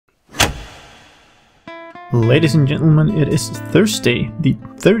Ladies and gentlemen, it is Thursday, the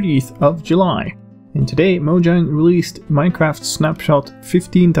 30th of July, and today Mojang released Minecraft Snapshot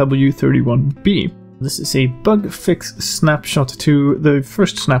 15w31b. This is a bug fix snapshot to the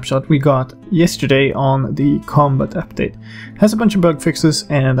first snapshot we got yesterday on the combat update. It has a bunch of bug fixes,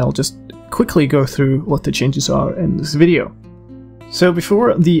 and I'll just quickly go through what the changes are in this video. So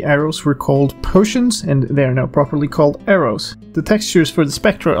before, the arrows were called potions, and they are now properly called arrows. The textures for the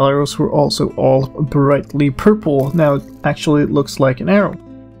spectral arrows were also all brightly purple. Now actually it looks like an arrow.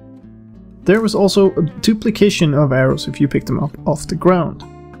 There was also a duplication of arrows if you picked them up off the ground.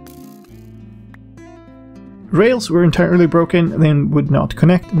 Rails were entirely broken and would not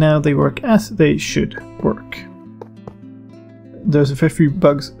connect. Now they work as they should work. There's a few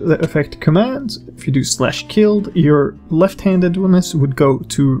bugs that affect commands. If you do /killed, your left-handedness would go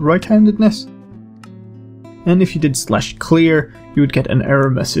to right-handedness. And if you did /clear, you would get an error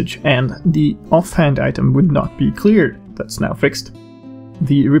message and the offhand item would not be cleared. That's now fixed.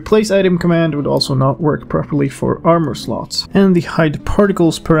 The replace item command would also not work properly for armor slots. And the hide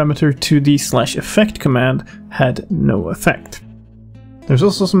particles parameter to the /effect command had no effect. There's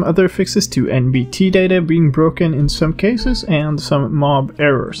also some other fixes to NBT data being broken in some cases and some mob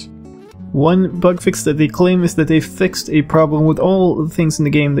errors. One bug fix that they claim is that they fixed a problem with all the things in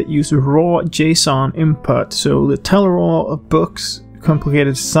the game that use raw JSON input, so the teleraw of books,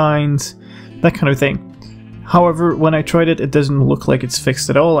 complicated signs, that kind of thing. However, when I tried it, it doesn't look like it's fixed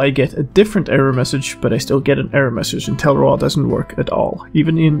at all. I get a different error message, but I still get an error message, and teleraw doesn't work at all,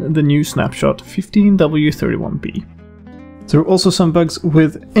 even in the new snapshot 15w31b. There are also some bugs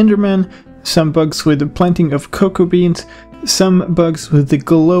with Enderman, some bugs with the planting of cocoa beans, some bugs with the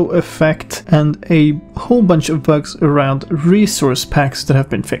glow effect, and a whole bunch of bugs around resource packs that have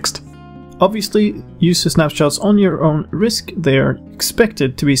been fixed. Obviously, use the snapshots on your own risk. They are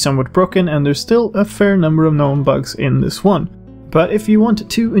expected to be somewhat broken, and there's still a fair number of known bugs in this one. But if you want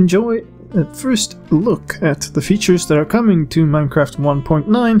to enjoy a first look at the features that are coming to Minecraft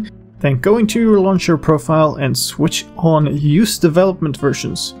 1.9, then go into your launcher profile and switch on Use Development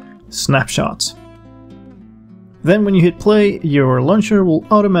Versions, Snapshots. Then when you hit play, your launcher will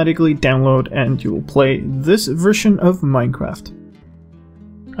automatically download and you will play this version of Minecraft.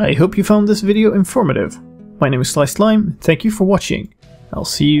 I hope you found this video informative. My name is slicedlime, thank you for watching. I'll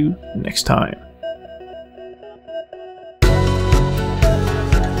see you next time.